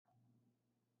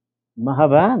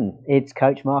Mahaban, it's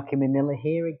Coach Mark Manila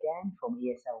here again from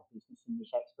ESL Business English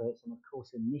Experts and of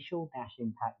course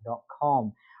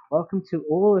initial-impact.com. Welcome to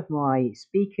all of my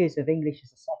speakers of English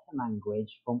as a second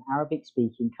language from Arabic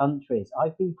speaking countries.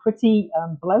 I've been pretty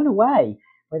blown away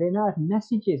by the amount of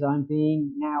messages I'm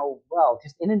being now, well,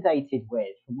 just inundated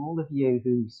with from all of you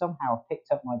who somehow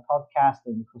picked up my podcast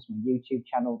and of course my YouTube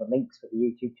channel. The links for the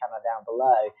YouTube channel are down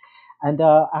below and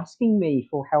are asking me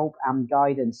for help and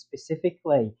guidance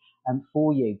specifically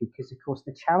for you because, of course,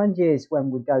 the challenges when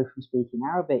we go from speaking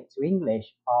Arabic to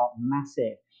English are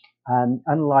massive.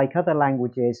 Unlike other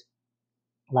languages,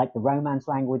 like the Romance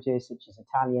languages such as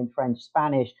Italian, French,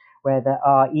 Spanish, where there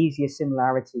are easier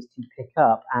similarities to pick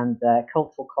up and the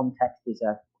cultural context is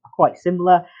quite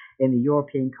similar in the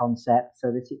European concept,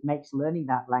 so that it makes learning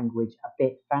that language a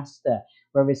bit faster.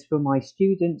 Whereas for my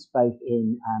students, both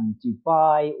in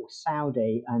Dubai or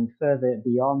Saudi and further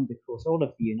beyond, of course, all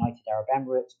of the United Arab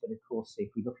Emirates, but of course,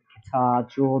 if we look at Qatar,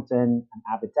 Jordan, and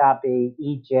Abu Dhabi,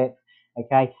 Egypt,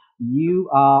 okay, you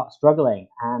are struggling.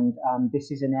 And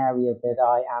this is an area that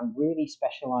I am really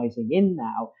specializing in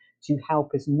now to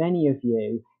help as many of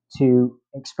you to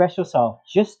express yourself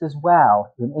just as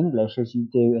well in English as you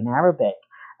do in Arabic.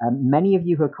 Many of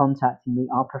you who are contacting me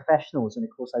are professionals, and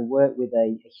of course, I work with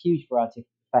a huge variety of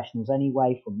professionals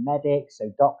anyway, from medics,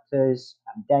 so doctors,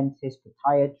 dentists,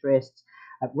 podiatrists,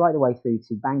 right the way through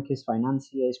to bankers,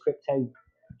 financiers, crypto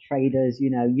traders, you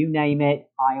name it.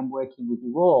 I am working with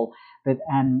you all. But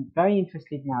I'm very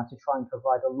interested now to try and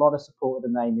provide a lot of support at the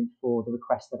moment for the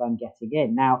requests that I'm getting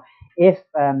in. Now, if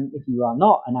you are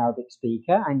not an Arabic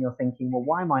speaker and you're thinking, well,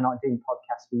 why am I not doing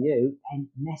podcasts for you? Then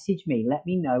message me. Let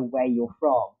me know where you're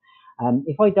from.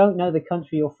 If I don't know the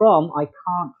country you're from, I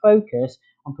can't focus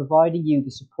on providing you the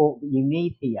support that you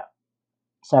need here.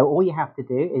 So all you have to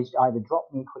do is either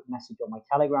drop me a quick message on my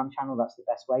Telegram channel, that's the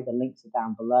best way, the links are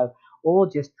down below, or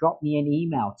just drop me an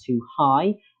email to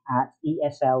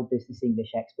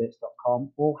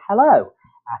hi@eslbusinessenglishexperts.com or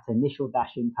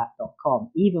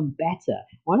hello@initial-impact.com. Even better,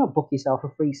 why not book yourself a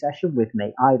free session with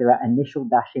me, either at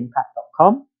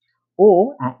initial-impact.com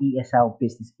or at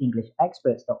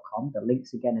eslbusinessenglishexperts.com. The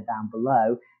links again are down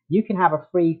below. You can have a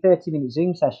free 30-minute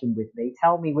Zoom session with me.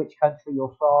 Tell me which country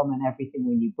you're from and everything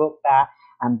when you book that.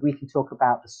 And we can talk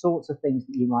about the sorts of things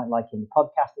that you might like in the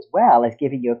podcast, as well as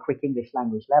giving you a quick English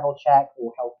language level check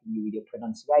or helping you with your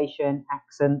pronunciation,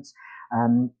 accents,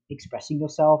 expressing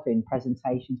yourself in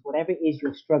presentations, whatever it is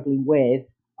you're struggling with,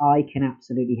 I can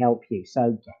absolutely help you.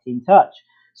 So get in touch.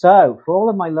 So, for all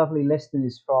of my lovely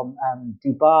listeners from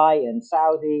Dubai and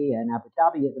Saudi and Abu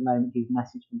Dhabi at the moment who've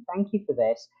messaged me, thank you for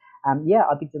this. Yeah,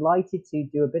 I'd be delighted to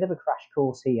do a bit of a crash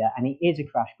course here, and it is a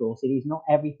crash course. It is not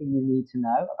everything you need to know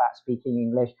about speaking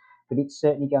English, but it's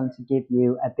certainly going to give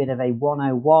you a bit of a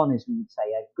 101, as we would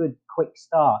say, a good quick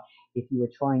start if you were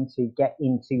trying to get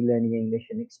into learning English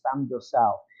and expand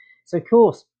yourself. So, of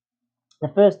course,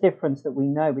 the first difference that we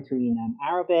know between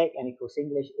Arabic and, of course,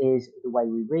 English is the way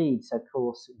we read. So, of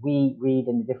course, we read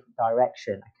in a different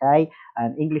direction, okay?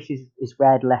 English is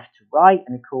read left to right,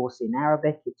 and, of course, in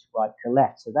Arabic, it's right to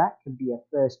left. So that can be a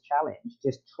first challenge,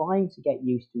 just trying to get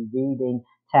used to reading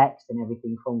text and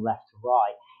everything from left to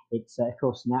right. It's, of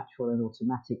course, natural and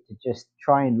automatic to just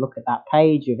try and look at that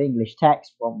page of English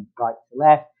text from right to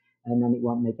left, and then it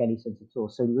won't make any sense at all.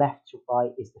 So left to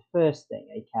right is the first thing,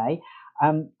 okay?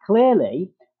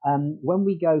 Clearly, when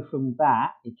we go from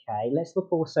that, okay, let's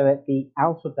look also at the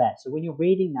alphabet. So when you're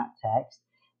reading that text,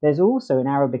 there's also in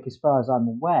Arabic, as far as I'm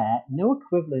aware, no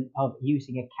equivalent of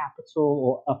using a capital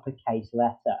or uppercase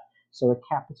letter. So a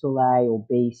capital A or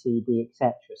B, C, D,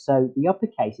 etc. So the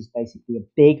uppercase is basically a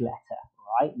big letter,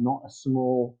 right? Not a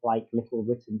small, like little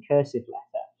written cursive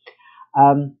letter.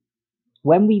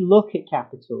 When we look at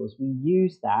capitals, we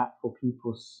use that for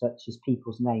people such as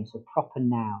people's names, so proper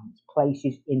nouns,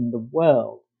 places in the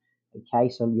world. Okay,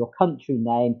 so your country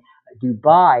name,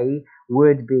 Dubai,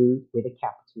 would be with a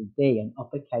capital D, an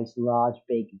uppercase large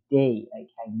big D,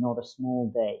 okay, not a small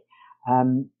d.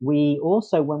 We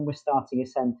also, when we're starting a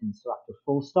sentence, so after a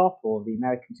full stop, or the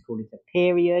Americans call it a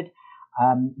period,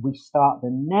 we start the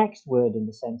next word in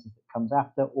the sentence that comes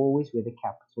after always with a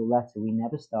capital letter. We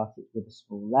never start it with a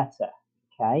small letter.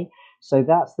 Okay, so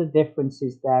that's the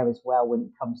differences there as well when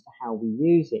it comes to how we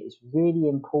use it. It's really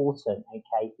important,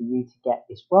 okay, for you to get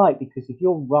this right, because if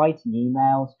you're writing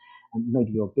emails and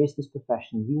maybe you're a business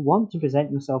professional, you want to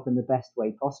present yourself in the best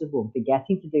way possible. And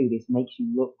forgetting to do this makes you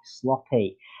look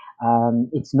sloppy.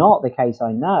 It's not the case,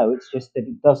 I know, it's just that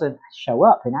it doesn't show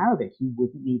up in Arabic. You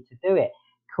wouldn't need to do it.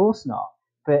 Of course not.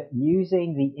 But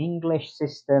using the English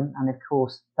system and, of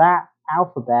course, that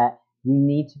alphabet you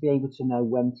need to be able to know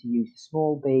when to use the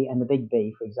small b and the big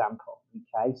B, for example.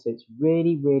 Okay, so it's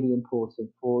really, really important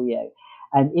for you.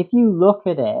 And if you look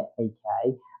at it,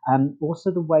 okay,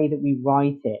 also the way that we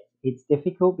write it, it's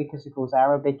difficult because, of course,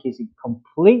 Arabic is a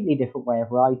completely different way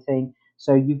of writing.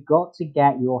 So you've got to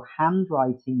get your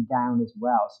handwriting down as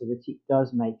well so that it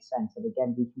does make sense. And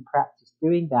again, we can practice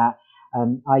doing that.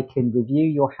 I can review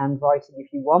your handwriting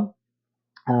if you want.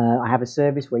 I have a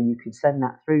service where you can send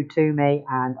that through to me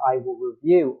and I will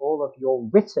review all of your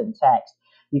written text.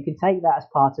 You can take that as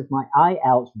part of my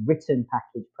IELTS written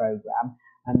package program,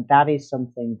 and that is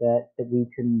something that we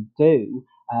can do.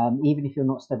 Even if you're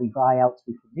not studying for IELTS,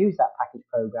 we can use that package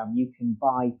program. You can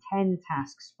buy 10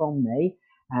 tasks from me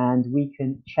and we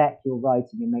can check your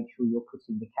writing and make sure you're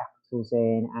putting the capitals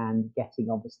in and getting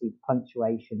obviously the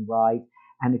punctuation right.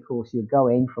 And of course, you're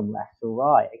going from left to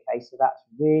right. Okay, so that's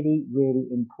really, really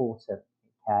important.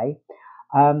 Okay,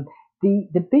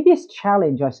 the biggest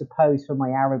challenge, I suppose, for my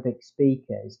Arabic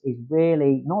speakers is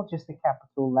really not just the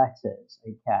capital letters.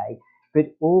 Okay, but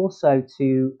also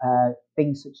to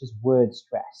things such as word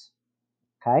stress.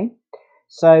 Okay,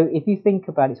 so if you think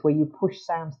about it, it's where you push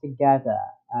sounds together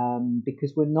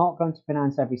because we're not going to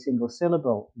pronounce every single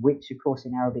syllable, which of course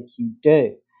in Arabic you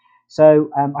do. So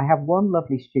I have one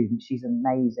lovely student, she's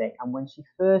amazing, and when she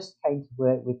first came to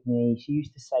work with me, she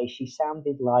used to say she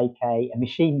sounded like a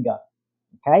machine gun.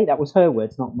 Okay, that was her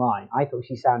words, not mine. I thought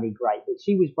she sounded great, but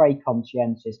she was very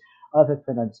conscientious of her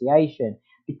pronunciation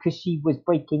because she was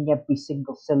breaking every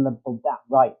single syllable that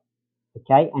right.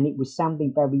 Okay, and it was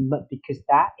sounding very much because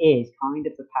that is kind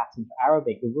of the pattern for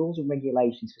Arabic. The rules and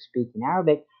regulations for speaking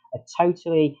Arabic are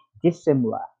totally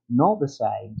dissimilar, not the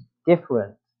same,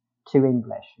 different to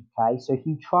English. Okay, so if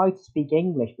you try to speak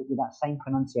English but with that same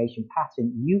pronunciation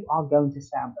pattern, you are going to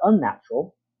sound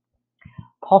unnatural,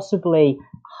 possibly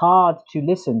hard to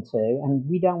listen to, and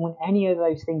we don't want any of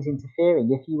those things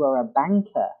interfering. If you are a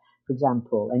banker, for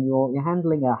example, and you're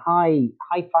handling a high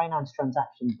finance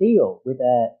transaction deal with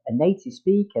a native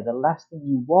speaker, the last thing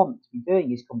you want to be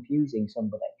doing is confusing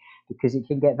somebody because it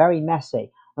can get very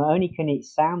messy. Not only can it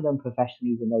sound unprofessional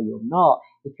even though you're not,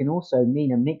 it can also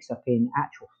mean a mix-up in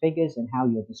actual figures and how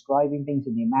you're describing things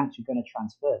and the amounts you're going to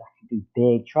transfer. That could be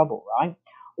big trouble, right?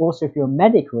 Also, if you're a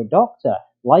medic or a doctor,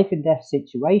 life and death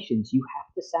situations, you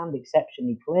have to sound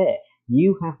exceptionally clear.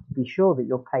 You have to be sure that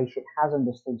your patient has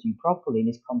understood you properly and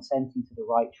is consenting to the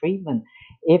right treatment.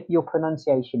 If your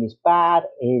pronunciation is bad,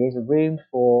 it is a room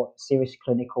for serious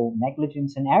clinical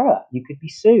negligence and error. You could be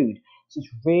sued. So it's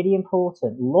really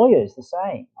important. Lawyers, the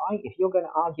same, right? If you're going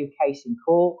to argue a case in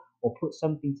court or put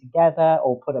something together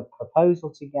or put a proposal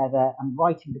together and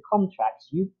writing the contracts,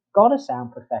 you've got to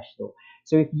sound professional.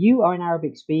 So if you are an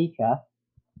Arabic speaker,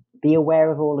 be aware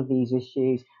of all of these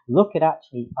issues. Look at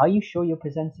actually, are you sure you're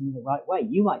presenting in the right way?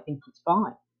 You might think it's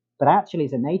fine, but actually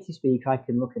as a native speaker, I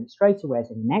can look at it straight away as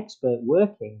an expert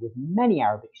working with many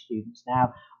Arabic students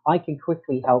now. I can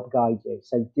quickly help guide you.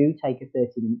 So do take a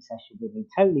 30-minute session with me,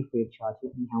 totally free of charge.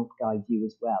 Let me help guide you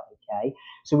as well, okay?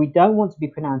 So we don't want to be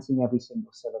pronouncing every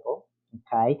single syllable.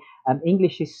 Okay,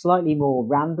 English is slightly more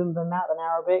random than that than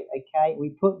Arabic. Okay,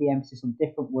 we put the emphasis on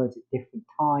different words at different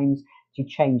times to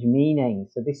change meaning.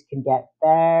 So this can get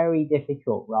very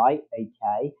difficult, right?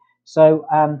 Okay, so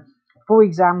for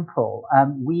example,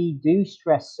 we do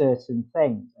stress certain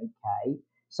things. Okay,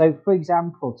 so for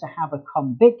example, to have a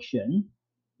conviction.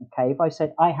 Okay, if I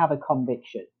said I have a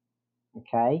conviction,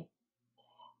 okay,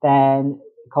 then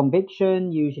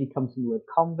conviction usually comes from the word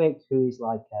convict, who is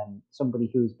like somebody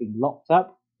who's been locked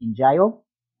up in jail.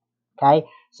 Okay,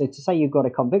 so to say you've got a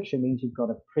conviction means you've got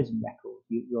a prison record,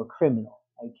 you're a criminal.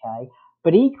 Okay,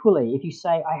 but equally, if you say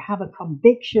I have a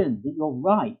conviction that you're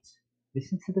right,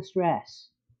 listen to the stress.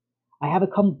 I have a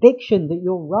conviction that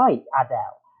you're right,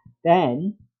 Adele.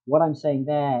 Then what I'm saying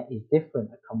there is different.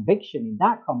 A conviction in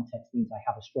that context means I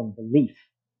have a strong belief.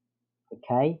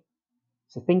 Okay,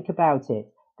 so think about it.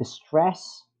 The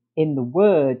stress in the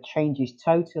word changes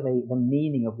totally the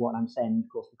meaning of what I'm saying,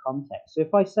 of course, the context. So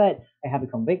if I said I have a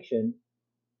conviction,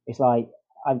 it's like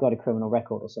I've got a criminal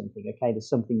record or something. Okay, there's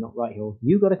something not right here.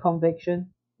 You got a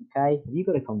conviction? Okay, have you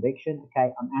got a conviction?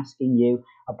 Okay, I'm asking you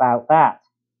about that.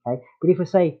 Okay, but if I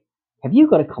say, have you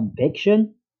got a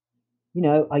conviction? You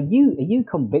know, are you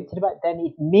convicted about it? Then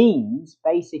it means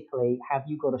basically, have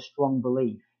you got a strong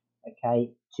belief?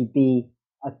 Okay, to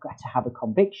have a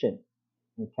conviction.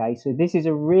 Okay, so this is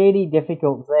a really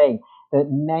difficult thing that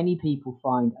many people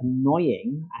find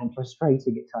annoying and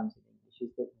frustrating at times in English,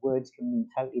 is that words can mean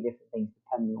totally different things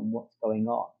depending on what's going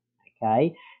on.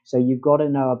 Okay, so you've got to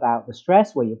know about the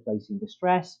stress, where you're placing the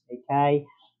stress. Okay,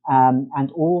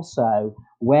 and also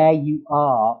where you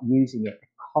are using it, the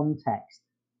context.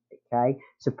 Okay,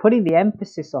 so putting the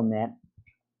emphasis on that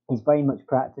is very much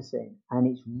practicing, and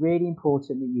it's really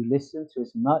important that you listen to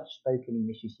as much spoken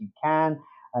English as you can.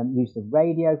 Use the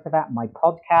radio for that. My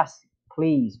podcast,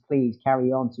 please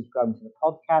carry on subscribing to the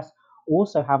podcast.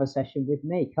 Also have a session with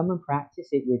me. Come and practice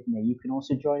it with me. You can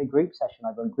also join a group session.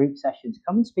 I run group sessions.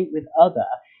 Come and speak with other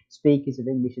speakers of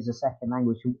English as a second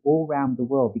language from all around the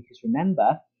world, because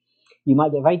remember, you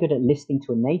might get very good at listening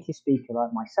to a native speaker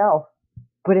like myself,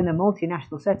 but in a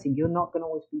multinational setting, you're not going to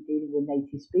always be dealing with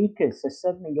native speakers. So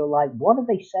suddenly you're like, what are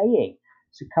they saying?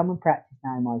 So come and practice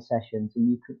now in my sessions, and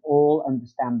you can all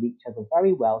understand each other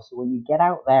very well. So when you get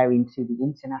out there into the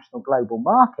international global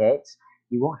markets,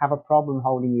 you won't have a problem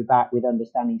holding you back with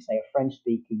understanding, say, a French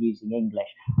speaker using English,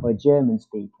 or a German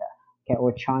speaker, okay, or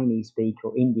a Chinese speaker,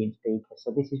 or Indian speaker.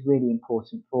 So this is really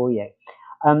important for you.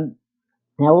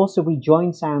 Now also we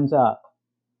join sounds up,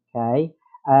 okay?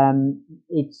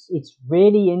 It's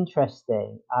really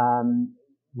interesting.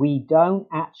 We don't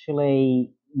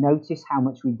actually notice how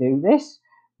much we do this,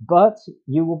 but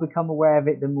you will become aware of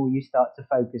it the more you start to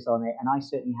focus on it, and I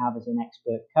certainly have as an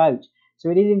expert coach. So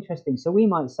it is interesting. So we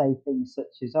might say things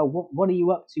such as, oh, what are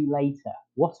you up to later?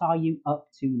 What are you up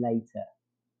to later?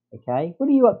 Okay, what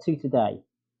are you up to today?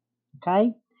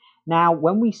 Okay, now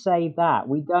when we say that,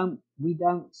 we don't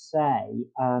say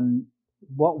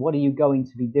what are you going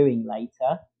to be doing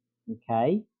later.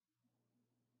 Okay,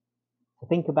 so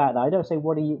think about that. I don't say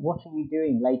what are you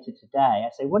doing later today. I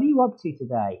say what are you up to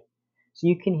today. So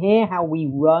you can hear how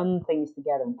we run things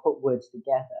together and put words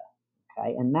together.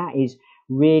 Okay, and that is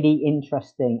really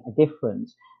interesting, a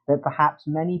difference that perhaps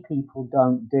many people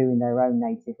don't do in their own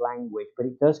native language, but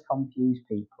it does confuse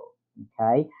people.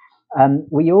 Okay,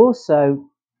 we also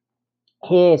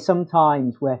hear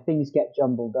sometimes where things get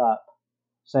jumbled up.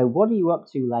 So what are you up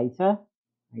to later?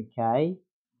 Okay,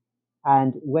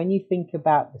 and when you think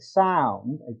about the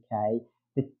sound, okay,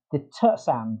 the t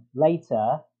sound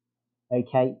later,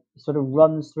 okay, sort of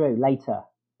runs through later,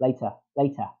 later,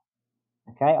 later.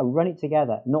 Okay, I run it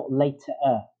together, not later.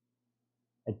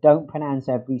 I don't pronounce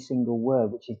every single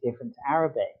word, which is different to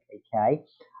Arabic. Okay,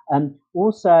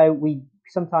 also we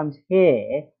sometimes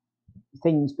hear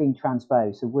things being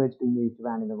transposed, so words being moved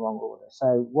around in the wrong order.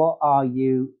 So what are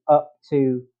you up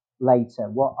to later?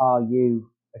 What are you,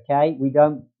 okay? We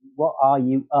don't, what are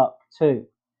you up to?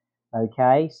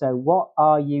 Okay, so what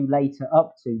are you later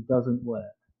up to doesn't work.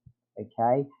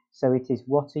 Okay, so it is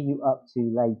what are you up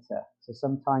to later? So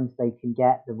sometimes they can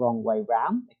get the wrong way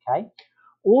round. Okay,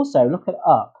 also look at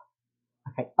up.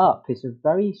 Okay, up is a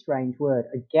very strange word.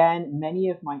 Again, many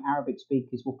of my Arabic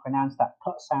speakers will pronounce that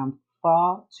p sound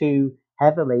far too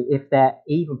heavily if they're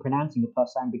even pronouncing a p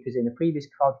sound, because in the previous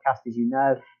podcast, as you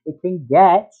know, it can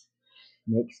get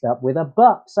mixed up with a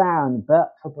but sound,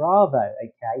 but for Bravo.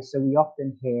 Okay, so we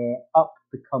often hear up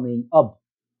becoming ub.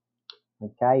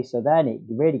 Okay, so then it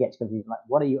really gets confusing. Like,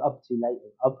 what are you up to later?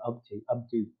 Up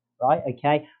to, right?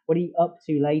 Okay, what are you up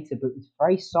to later? But it's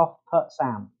very soft put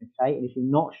sound. Okay, and if you're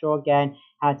not sure again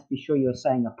how to be sure you're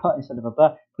saying a put instead of a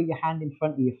but, put your hand in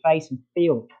front of your face and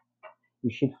feel.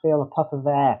 You should feel a puff of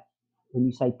air when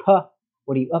you say puh.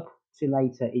 What are you up to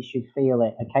later? It should feel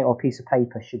it. Okay, or a piece of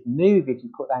paper should move if you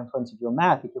put that in front of your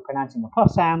mouth. If you're pronouncing a puh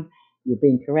sound, you're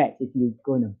being correct. If you're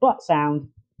going a but sound,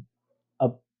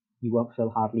 you won't feel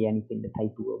hardly anything. The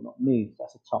paper will not move.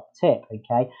 That's a top tip.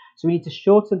 Okay, so we need to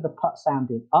shorten the put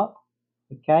sounding up.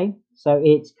 Okay, so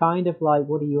it's kind of like,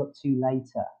 what are you up to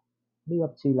later? What are you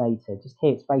up to later? Just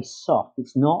here, it's very soft.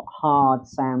 It's not hard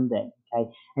sounding. Okay,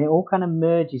 and it all kind of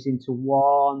merges into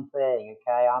one thing.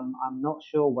 Okay, I'm not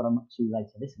sure what I'm up to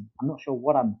later. Listen, I'm not sure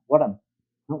what I'm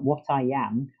not what I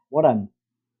am. I'm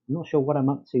not sure what I'm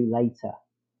up to later.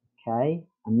 Okay,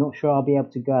 I'm not sure I'll be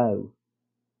able to go.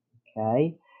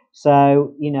 Okay,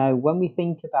 so you know, when we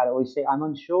think about it, we say I'm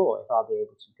unsure if I'll be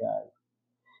able to go.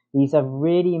 These are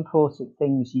really important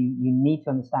things you need to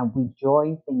understand. We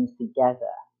join things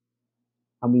together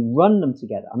and we run them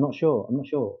together. I'm not sure.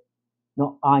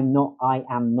 Not I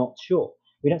am not sure.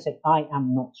 We don't say I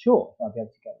am not sure if I'll be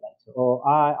able to go later, or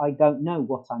I don't know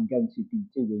what I'm going to be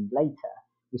doing later.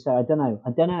 We say I don't know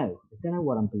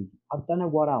what I'm be. I don't know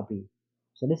what I'll be.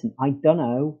 So listen, I don't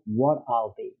know what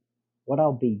I'll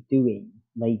be doing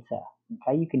later.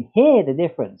 Okay, you can hear the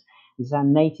difference. This is how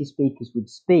native speakers would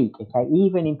speak. Okay,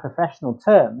 even in professional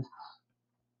terms,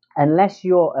 unless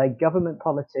you're a government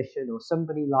politician or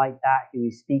somebody like that who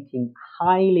is speaking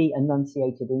highly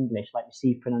enunciated English, like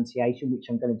received pronunciation, which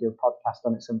I'm going to do a podcast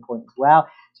on at some point as well.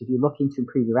 So if you're looking to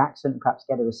improve your accent, perhaps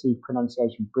get a received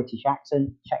pronunciation British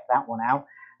accent, check that one out.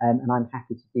 And I'm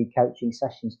happy to do coaching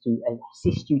sessions to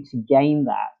assist you to gain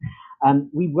that.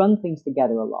 We run things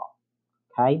together a lot.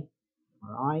 Okay,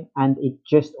 all right, and it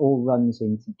just all runs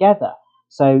in together.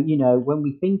 So, when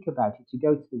we think about it, to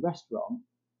go to the restaurant,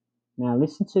 now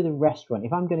listen to the restaurant.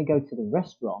 If I'm going to go to the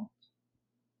restaurant,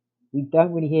 we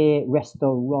don't really hear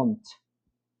restaurant.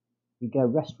 We go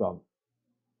restaurant,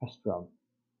 restaurant,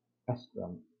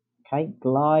 restaurant. Okay,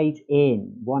 glide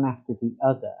in one after the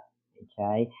other.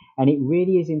 Okay, and it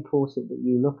really is important that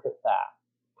you look at that.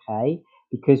 Okay,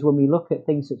 because when we look at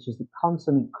things such as the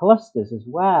consonant clusters as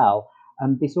well,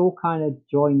 this all kind of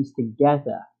joins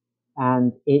together,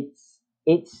 and it's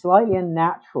slightly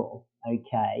unnatural.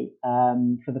 Okay,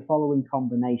 for the following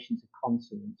combinations of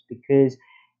consonants, because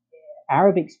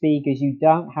Arabic speakers, you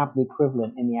don't have the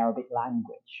equivalent in the Arabic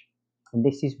language, and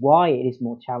this is why it is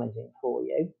more challenging for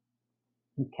you.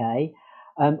 Okay.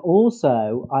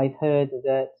 Also, I've heard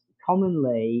that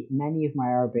commonly many of my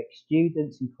Arabic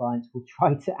students and clients will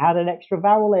try to add an extra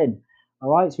vowel in. All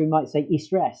right, so we might say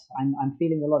stress. I'm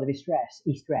feeling a lot of stress,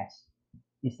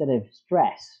 instead of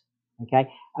stress. Okay,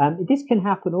 this can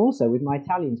happen also with my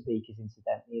Italian speakers,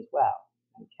 incidentally, as well.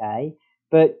 Okay,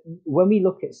 but when we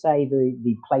look at, say,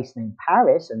 the place name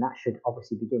Paris, and that should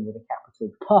obviously begin with a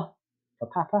capital P for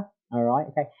Papa. All right,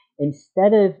 okay.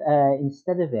 Instead of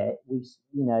it,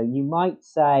 you might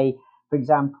say, for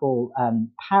example,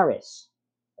 Paris.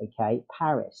 Okay,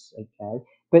 Paris. Okay,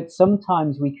 but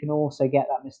sometimes we can also get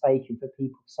that mistaken for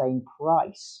people saying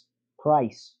price.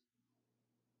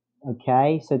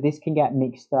 Okay, so this can get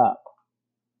mixed up.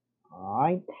 All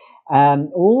right.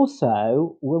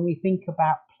 Also, when we think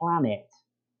about planet,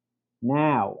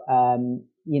 now,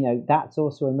 that's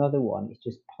also another one. It's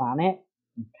just planet.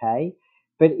 Okay.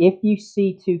 But if you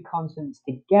see two consonants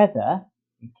together,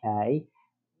 okay,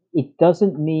 it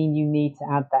doesn't mean you need to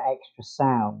add that extra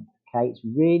sound. Okay. It's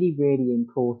really, really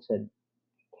important.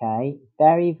 Okay.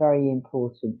 Very, very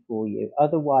important for you.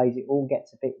 Otherwise, it all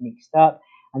gets a bit mixed up,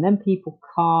 and then people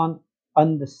can't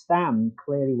understand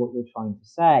clearly what you're trying to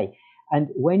say. And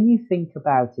when you think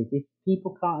about it, if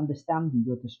people can't understand you,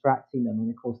 you're distracting them. And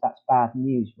of course, that's bad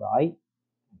news, right?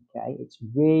 Okay. It's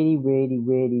really, really,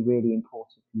 really, really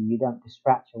important for you. You don't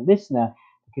distract your listener,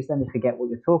 because then they forget what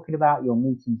you're talking about. Your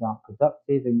meetings aren't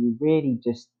productive, and you really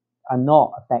just are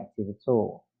not effective at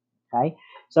all. Okay.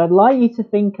 So I'd like you to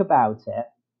think about it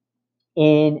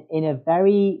in a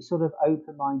very sort of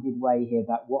open-minded way here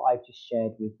about what I've just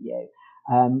shared with you.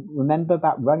 Remember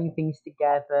about running things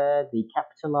together, the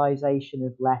capitalization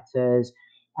of letters,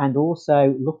 and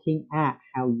also looking at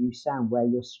how you sound, where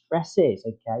your stress is,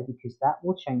 okay, because that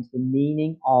will change the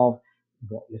meaning of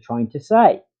what you're trying to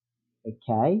say,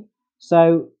 okay.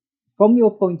 So from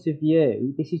your point of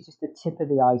view, this is just the tip of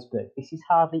the iceberg. This is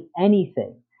hardly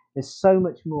anything. There's so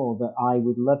much more that I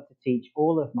would love to teach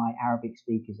all of my Arabic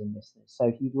speakers and listeners. So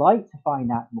if you'd like to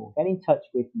find out more, get in touch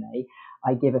with me.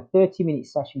 I give a 30-minute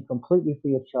session completely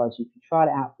free of charge. You can try it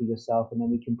out for yourself, and then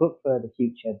we can book further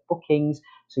future bookings,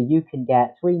 so you can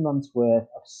get 3 months worth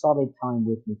of solid time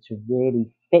with me to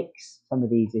really fix some of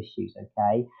these issues,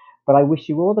 okay? But I wish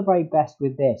you all the very best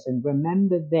with this. And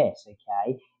remember this,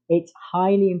 okay? It's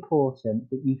highly important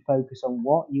that you focus on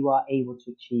what you are able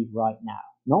to achieve right now,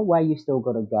 not where you've still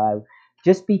got to go.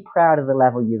 Just be proud of the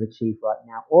level you've achieved right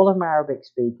now. All of my Arabic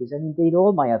speakers, and indeed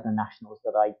all my other nationals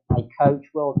that I coach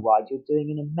worldwide, you're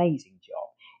doing an amazing job.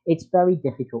 It's very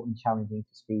difficult and challenging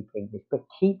to speak English, but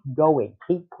keep going,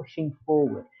 keep pushing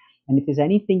forward. And if there's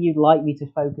anything you'd like me to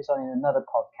focus on in another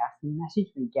podcast,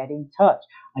 message me, get in touch.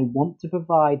 I want to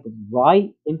provide the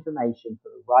right information for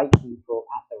the right people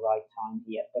at the right time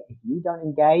here. But if you don't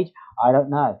engage, I don't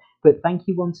know. But thank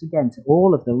you once again to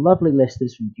all of the lovely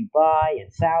listeners from Dubai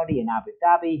and Saudi and Abu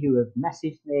Dhabi who have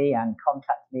messaged me and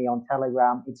contacted me on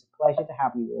Telegram. It's a pleasure to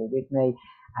have you all with me,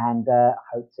 and I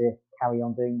hope to carry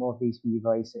on doing more of these for you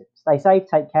very soon. Stay safe,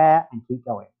 take care, and keep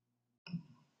going.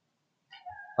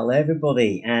 Hello,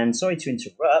 everybody, and sorry to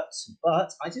interrupt,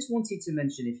 but I just wanted to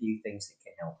mention a few things that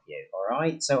can help you, all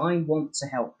right? So I want to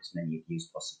help as many of you as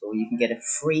possible. You can get a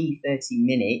free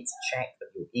 30-minute check of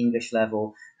your English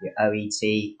level, your OET,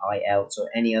 IELTS, or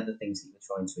any other things that you're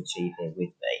trying to achieve here with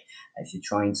me. If you're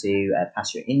trying to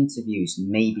pass your interviews,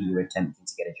 maybe you're attempting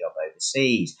to get a job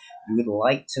overseas, you would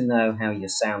like to know how you're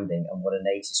sounding and what a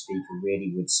native speaker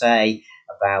really would say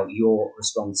about your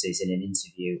responses in an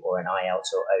interview or an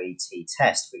IELTS or OET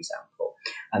test, for example.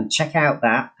 Check out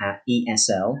that at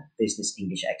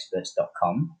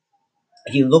eslbusinessenglishexperts.com.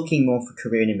 If you're looking more for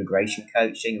career and immigration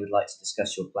coaching and would like to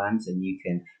discuss your plans, then you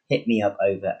can hit me up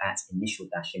over at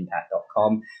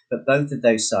initial-impact.com. But both of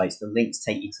those sites, the links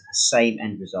take you to the same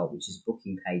end result, which is a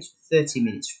booking page for 30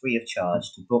 minutes free of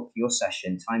charge to book your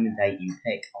session, time and date you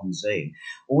pick on Zoom.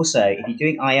 Also, if you're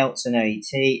doing IELTS and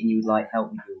OET and you would like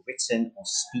help with your written or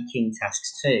speaking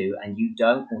tasks too, and you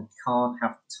don't or can't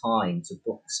have time to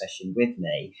book a session with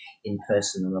me in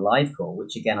person on a live call,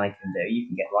 which again I can do, you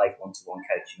can get live one-to-one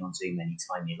coaching on Zoom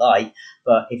anytime you like.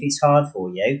 But if it's hard for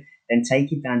you, then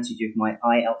take advantage of my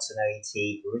IELTS and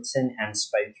OET written and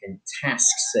spoken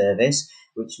task service,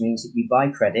 which means that you buy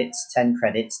credits, 10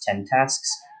 credits, 10 tasks,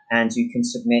 and you can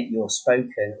submit your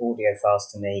spoken audio files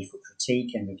to me for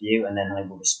critique and review, and then I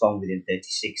will respond within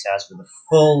 36 hours with a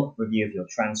full review of your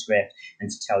transcript and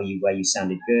to tell you where you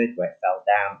sounded good, where it fell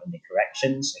down, and the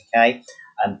corrections, okay?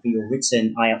 For your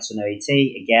written IELTS and OET,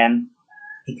 again,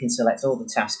 you can select all the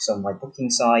tasks on my booking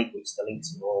site, which the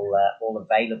links are all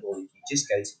available. If you just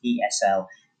go to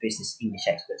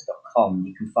eslbusinessenglishexperts.com,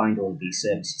 you can find all of these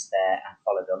services there and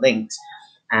follow the links.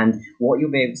 And what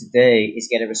you'll be able to do is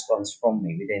get a response from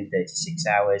me within 36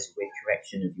 hours with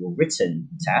correction of your written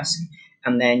task.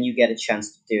 And then you get a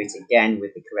chance to do it again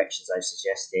with the corrections I've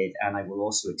suggested. And I will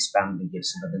also expand and give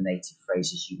some other native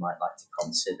phrases you might like to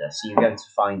consider. So you're going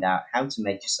to find out how to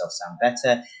make yourself sound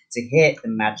better, to hit the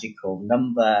magical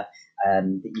number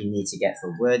that you need to get for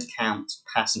a word count to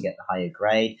pass and get the higher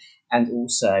grade, and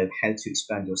also how to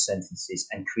expand your sentences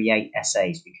and create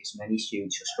essays, because many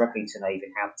students are struggling to know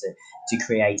even how to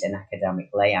create an academic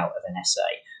layout of an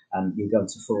essay. You're going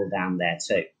to fall down there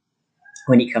too.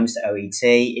 When it comes to OET,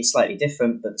 it's slightly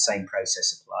different, but the same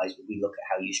process applies. But we look at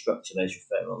how you structure those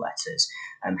referral letters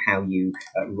and how you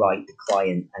write the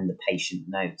client and the patient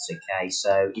notes, okay?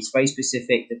 So it's very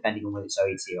specific depending on whether it's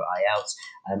OET or IELTS.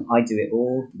 I do it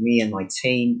all. Me and my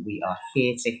team, we are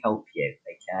here to help you,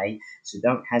 okay? So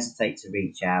don't hesitate to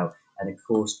reach out. And of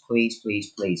course, please,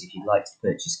 please, please, if you'd like to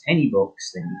purchase any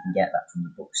books, then you can get that from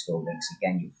the bookstore links.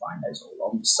 Again, you'll find those all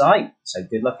on the site. So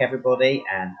good luck, everybody,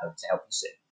 and hope to help you soon.